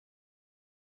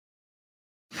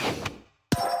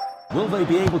Will they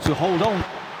be able to hold on?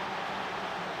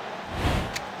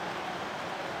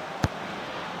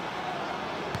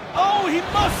 Oh, he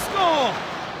must score!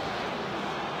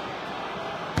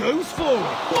 Goes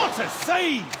forward. What a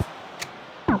save!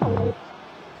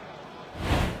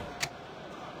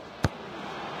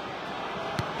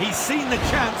 He's seen the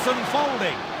chance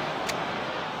unfolding.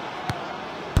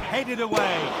 Headed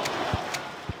away.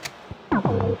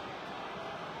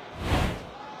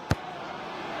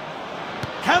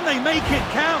 Can they make it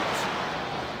count?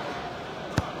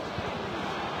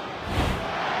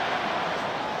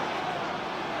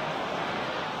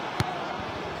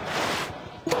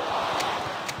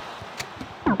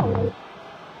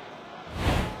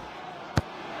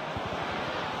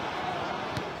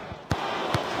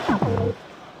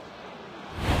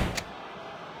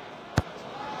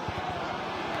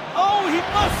 Oh, he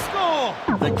must score!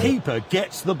 The keeper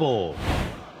gets the ball.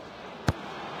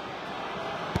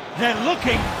 They're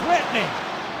looking threatening.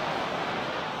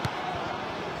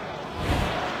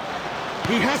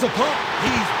 He has a pop.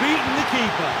 He's beaten the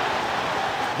keeper.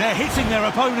 They're hitting their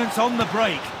opponents on the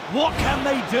break. What can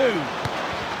they do?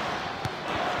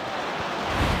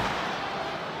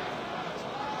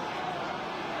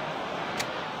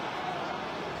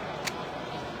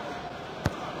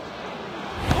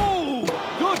 Oh,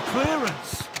 good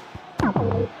clearance.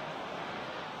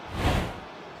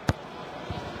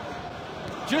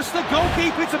 Just the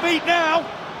goalkeeper to beat now.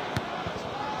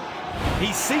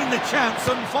 He's seen the chance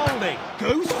unfolding.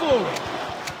 Goes forward.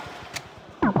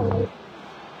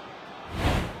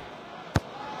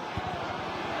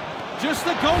 Just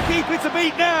the goalkeeper to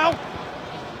beat now.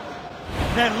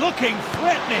 They're looking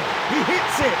threatening. He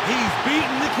hits it. He's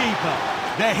beaten the keeper.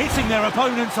 They're hitting their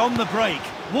opponents on the break.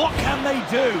 What can they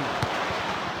do?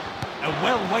 A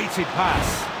well-weighted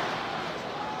pass.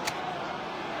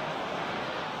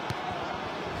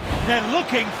 They're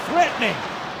looking threatening.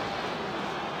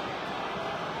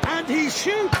 And he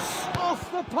shoots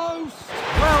off the post.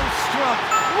 Well struck.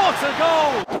 What a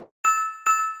goal!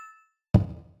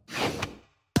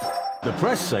 The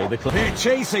press say they're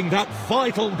chasing that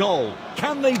vital goal.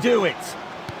 Can they do it?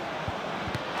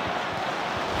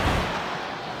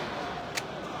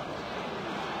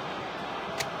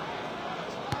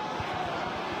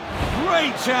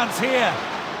 Great chance here.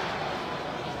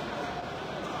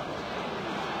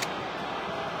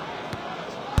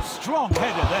 Strong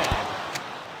header there.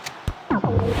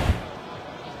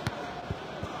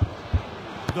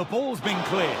 The ball's been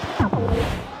cleared.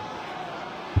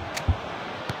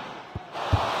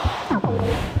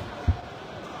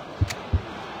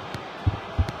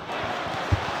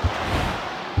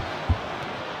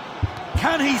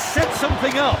 Can he set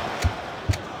something up?